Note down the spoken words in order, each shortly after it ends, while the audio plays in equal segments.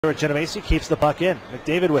Genovese keeps the puck in.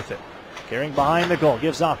 Mcdavid with it. Carrying behind the goal.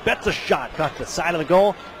 Gives off. Bets a shot. Got the side of the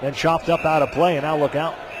goal. Then chopped up out of play. And now look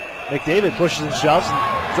out. Mcdavid pushes and shoves. And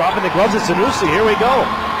dropping the gloves at Sanusi. Here we go.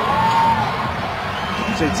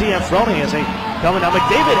 It's a TM Frony as they coming now.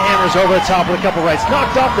 Mcdavid hammers over the top with a couple rights.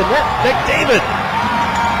 Knocked off the net. Mcdavid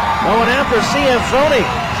going after CM Frony.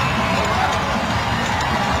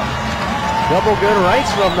 Couple good rights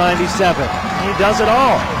from 97. He does it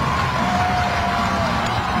all.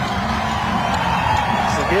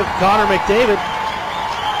 Give Connor Mcdavid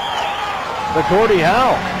the Gordie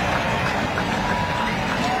Howe.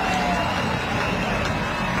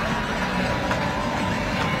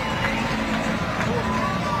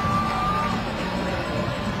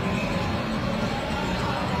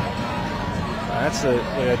 That's the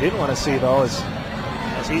way I didn't want to see, though, is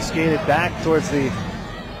as he skated back towards the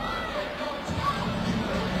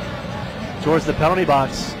penalty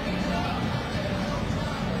box.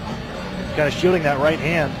 Kind of shielding that right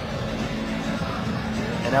hand.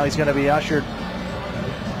 And now he's going to be ushered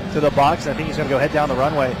to the box. I think he's going to go head down the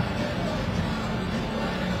runway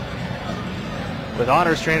with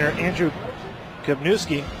honors trainer Andrew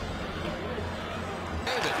Kubnewski.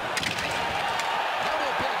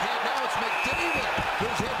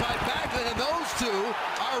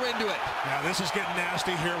 Now this is getting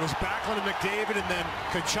nasty here. It was Backlund and Mcdavid, and then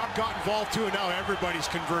Tkachuk got involved too, and now everybody's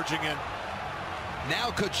converging in.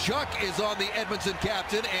 Now Tkachuk is on the Edmonton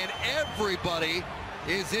captain, and everybody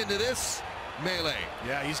is into this melee.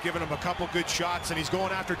 Yeah, he's giving him a couple good shots, and he's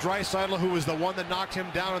going after Draisaitl, who was the one that knocked him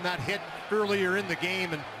down on that hit earlier in the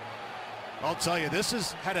game. And I'll tell you, this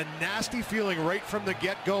has had a nasty feeling right from the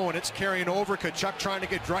get-go, and it's carrying over. Tkachuk trying to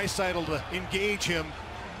get Draisaitl to engage him.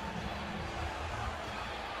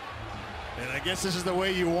 And I guess this is the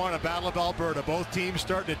way you want a Battle of Alberta. Both teams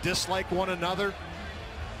starting to dislike one another.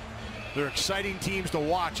 They're exciting teams to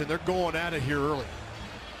watch, and they're going at it here early.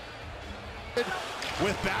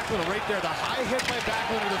 With Backlund right there, the high hit by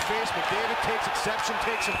Backlund to the face. Mcdavid takes exception,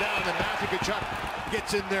 takes him down, and then Matthew Tkachuk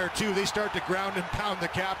gets in there too. They start to ground and pound the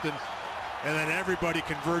captain, and then everybody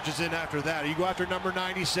converges in after that. You go after number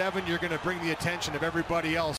 97, you're going to bring the attention of everybody else.